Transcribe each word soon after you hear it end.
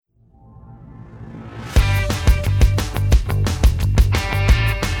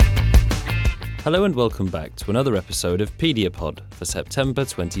Hello and welcome back to another episode of Pediapod for September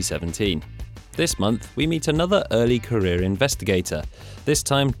 2017. This month, we meet another early career investigator, this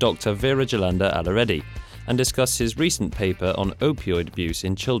time Dr. Virajalanda Alareddy, and discuss his recent paper on opioid abuse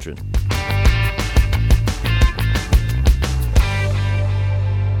in children.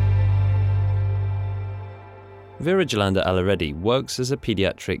 Virajalanda Alareddy works as a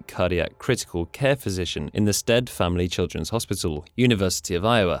pediatric cardiac critical care physician in the Stead Family Children's Hospital, University of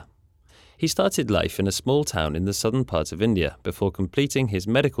Iowa. He started life in a small town in the southern part of India before completing his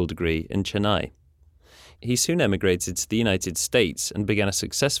medical degree in Chennai. He soon emigrated to the United States and began a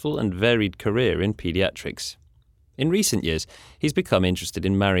successful and varied career in pediatrics. In recent years, he's become interested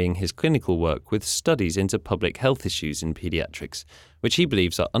in marrying his clinical work with studies into public health issues in pediatrics, which he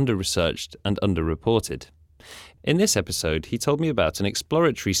believes are under-researched and under-reported. In this episode, he told me about an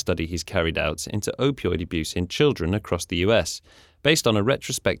exploratory study he's carried out into opioid abuse in children across the US, based on a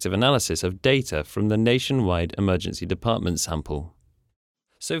retrospective analysis of data from the nationwide emergency department sample.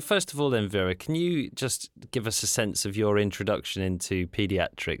 So first of all then, Vera, can you just give us a sense of your introduction into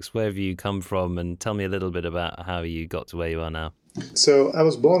pediatrics? Where have you come from, and tell me a little bit about how you got to where you are now? So I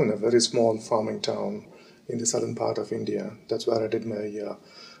was born in a very small farming town in the southern part of India. That's where I did my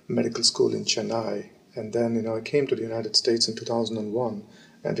medical school in Chennai. And then, I came to the United States in 2001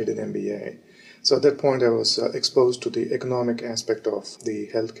 and did an MBA. So at that point, I was exposed to the economic aspect of the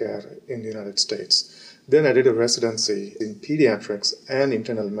healthcare in the United States. Then I did a residency in pediatrics and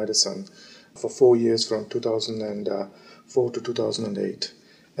internal medicine for 4 years from 2004 to 2008.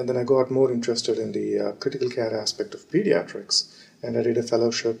 And then I got more interested in the critical care aspect of pediatrics, and I did a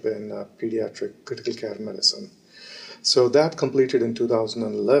fellowship in pediatric critical care medicine. So that completed in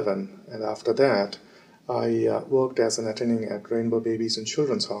 2011, and after that, I worked as an attending at Rainbow Babies and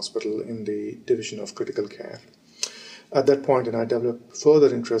Children's Hospital in the Division of Critical Care. At that point, I developed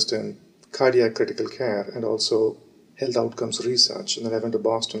further interest in cardiac critical care and also health outcomes research. And then I went to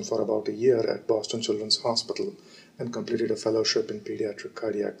Boston for about a year at Boston Children's Hospital and completed a fellowship in pediatric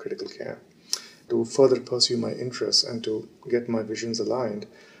cardiac critical care. To further pursue my interests and to get my visions aligned,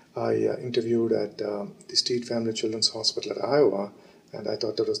 I interviewed at the Stead Family Children's Hospital at Iowa, and I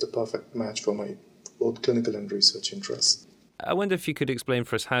thought that was the perfect match for my both clinical and research interests. I wonder if you could explain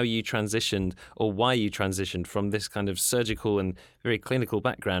for us how you transitioned, or why you transitioned from this kind of surgical and very clinical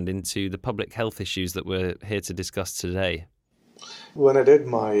background into the public health issues that we're here to discuss today. When I did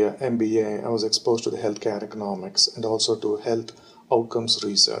my MBA, I was exposed to the healthcare economics and also to health outcomes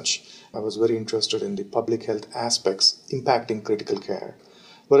research. I was very interested in the public health aspects impacting critical care.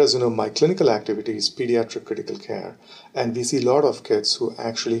 Whereas, my clinical activity is pediatric critical care, and we see a lot of kids who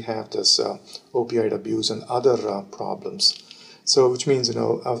actually have this opioid abuse and other problems. So, which means,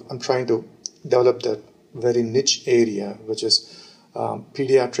 I'm trying to develop that very niche area, which is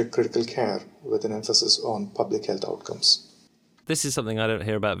pediatric critical care with an emphasis on public health outcomes. This is something I don't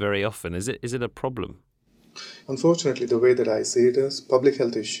hear about very often. Is it a problem? Unfortunately, the way that I see it is public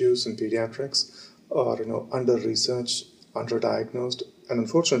health issues in pediatrics are, under-researched, underdiagnosed, and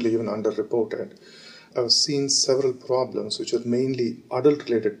unfortunately even underreported. I've seen several problems which are mainly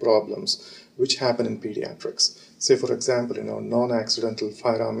adult-related problems which happen in pediatrics. Say, for example, non-accidental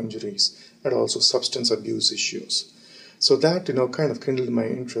firearm injuries and also substance abuse issues. So that, kind of kindled my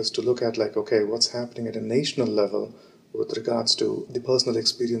interest to look at what's happening at a national level with regards to the personal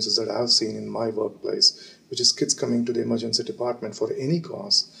experiences that I've seen in my workplace, which is kids coming to the emergency department for any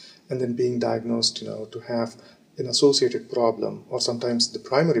cause and then being diagnosed, to have an associated problem, or sometimes the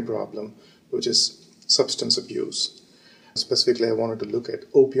primary problem, which is substance abuse. Specifically, I wanted to look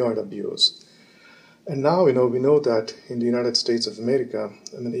at opioid abuse. And now, we know that in the United States of America,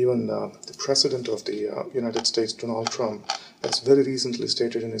 even the president of the United States, Donald Trump, has very recently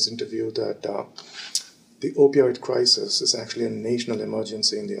stated in his interview that the opioid crisis is actually a national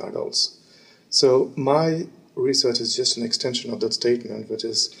emergency in the adults. So my research is just an extension of that statement, which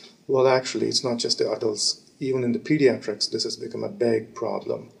is, well, actually, it's not just the adults. Even in the pediatrics, this has become a big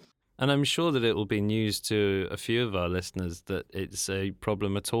problem. And I'm sure that it will be news to a few of our listeners that it's a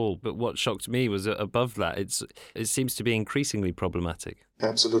problem at all. But what shocked me was that above that, it seems to be increasingly problematic.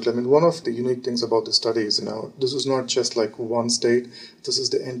 Absolutely. One of the unique things about the study is, this was not just like one state. This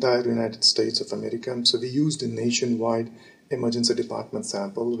is the entire United States of America. So we used a nationwide emergency department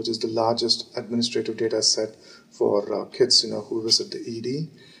sample, which is the largest administrative data set for kids, who visit the ED.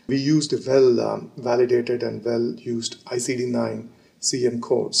 We used the well-validated and well-used ICD-9 CM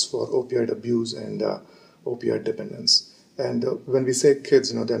codes for opioid abuse and opioid dependence. And when we say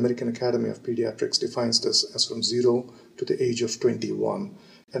kids, the American Academy of Pediatrics defines this as from 0 to the age of 21.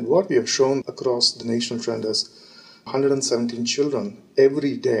 And what we have shown across the national trend is 117 children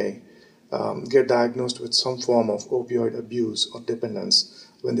every day get diagnosed with some form of opioid abuse or dependence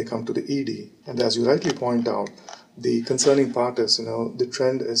when they come to the ED. And as you rightly point out, the concerning part is, the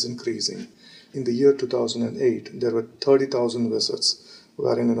trend is increasing. In the year 2008, there were 30,000 visits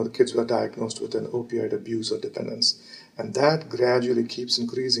wherein, the kids were diagnosed with an opioid abuse or dependence. And that gradually keeps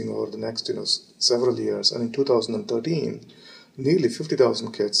increasing over the next, several years. And in 2013, nearly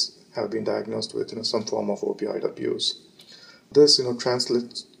 50,000 kids have been diagnosed with, some form of opioid abuse. This,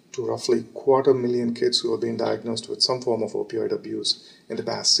 translates to roughly 250,000 kids who have been diagnosed with some form of opioid abuse in the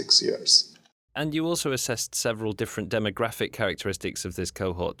past 6 years. And you also assessed several different demographic characteristics of this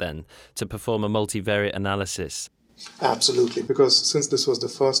cohort then to perform a multivariate analysis. Absolutely, because since this was the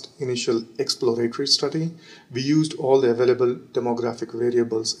first initial exploratory study, we used all the available demographic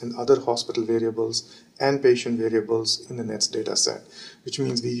variables and other hospital variables and patient variables in the NETS data set, which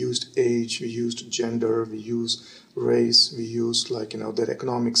means we used age, we used gender, we used race, we used their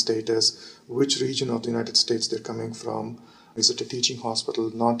economic status, which region of the United States they're coming from, is it a teaching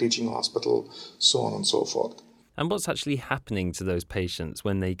hospital, non-teaching hospital, so on and so forth. And what's actually happening to those patients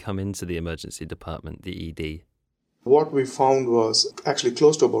when they come into the emergency department, the ED? What we found was actually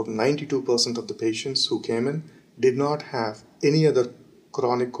close to about 92% of the patients who came in did not have any other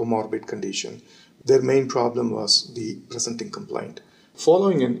chronic comorbid condition. Their main problem was the presenting complaint.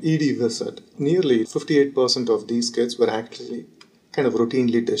 Following an ED visit, nearly 58% of these kids were actually kind of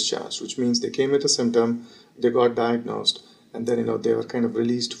routinely discharged, which means they came with a symptom, they got diagnosed, and then they were kind of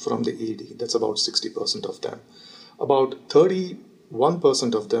released from the ED. That's about 60% of them. About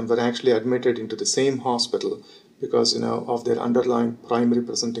 31% of them were actually admitted into the same hospital because of their underlying primary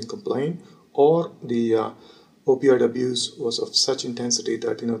presenting complaint, or the opioid abuse was of such intensity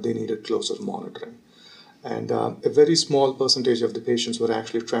that they needed closer monitoring. And a very small percentage of the patients were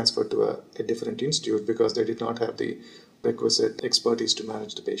actually transferred to a different institute because they did not have the requisite expertise to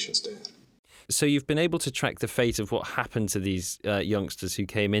manage the patients there. So you've been able to track the fate of what happened to these youngsters who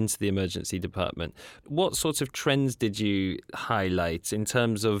came into the emergency department. What sorts of trends did you highlight in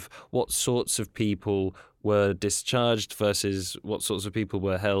terms of what sorts of people were discharged versus what sorts of people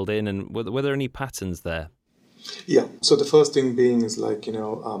were held in, and were there any patterns there? Yeah, so the first thing being is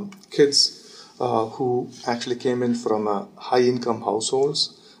kids who actually came in from high-income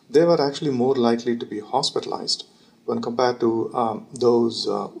households, they were actually more likely to be hospitalized when compared to those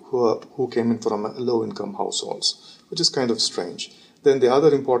who came in from low-income households, which is kind of strange. Then the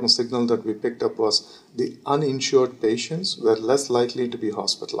other important signal that we picked up was the uninsured patients were less likely to be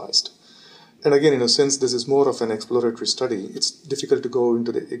hospitalized. And again, since this is more of an exploratory study, it's difficult to go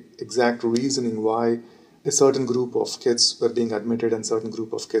into the exact reasoning why a certain group of kids were being admitted and certain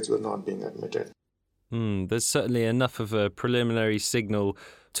group of kids were not being admitted. There's certainly enough of a preliminary signal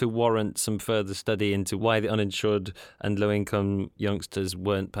to warrant some further study into why the uninsured and low-income youngsters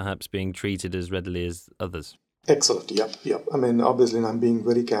weren't perhaps being treated as readily as others. Excellent. Yep. I mean, obviously, I'm being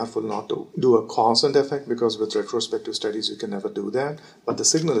very careful not to do a cause and effect because with retrospective studies, you can never do that. But the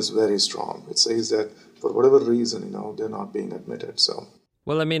signal is very strong. It says that for whatever reason, they're not being admitted. So.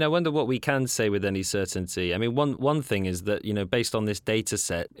 Well, I mean, I wonder what we can say with any certainty. I mean, one thing is that, based on this data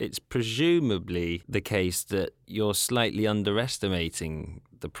set, it's presumably the case that you're slightly underestimating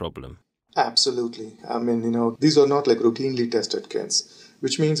the problem. Absolutely. I mean, these are not like routinely tested kids,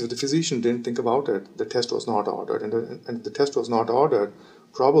 which means if the physician didn't think about it, the test was not ordered. And if the test was not ordered,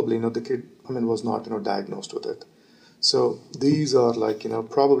 probably, the kid, was not, diagnosed with it. So these are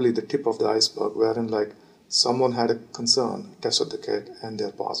probably the tip of the iceberg wherein someone had a concern, tested the kid, and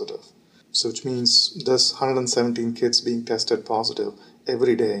they're positive. So which means this 117 kids being tested positive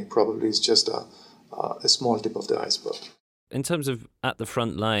every day probably is just a small tip of the iceberg. In terms of at the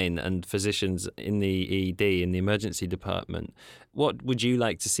front line and physicians in the ED, in the emergency department, what would you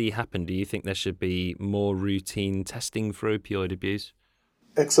like to see happen? Do you think there should be more routine testing for opioid abuse?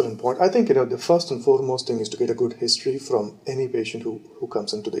 Excellent point. I think, the first and foremost thing is to get a good history from any patient who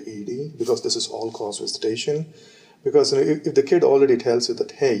comes into the ED, because this is all-cause visitation. Because if the kid already tells you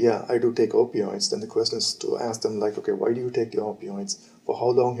that, hey, yeah, I do take opioids, then the question is to ask them okay, why do you take the opioids? For how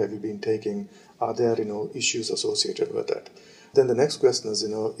long have you been taking? Are there, issues associated with it? Then the next question is,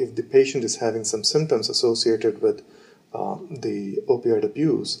 if the patient is having some symptoms associated with the opioid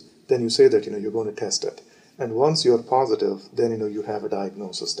abuse, then you say that, you're going to test it. And once you're positive, then, you have a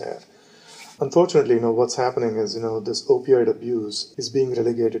diagnosis there. Unfortunately, what's happening is, this opioid abuse is being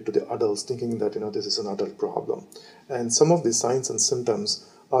relegated to the adults, thinking that, this is an adult problem. And some of the signs and symptoms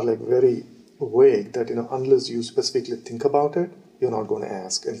are very vague that, unless you specifically think about it, you're not going to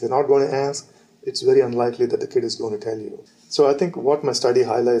ask. And if you're not going to ask, it's very unlikely that the kid is going to tell you. So I think what my study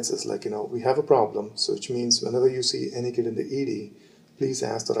highlights is we have a problem. So which means whenever you see any kid in the ED, please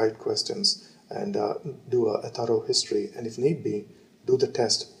ask the right questions and do a thorough history, and if need be, do the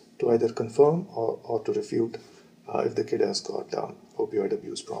test to either confirm or to refute if the kid has got opioid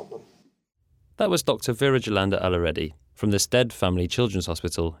abuse problem. That was Dr. Virajalanda Alareddy from the Stead Family Children's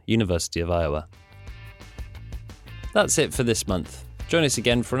Hospital, University of Iowa. That's it for this month. Join us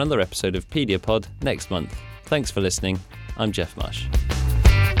again for another episode of Pediapod next month. Thanks for listening. I'm Jeff Marsh.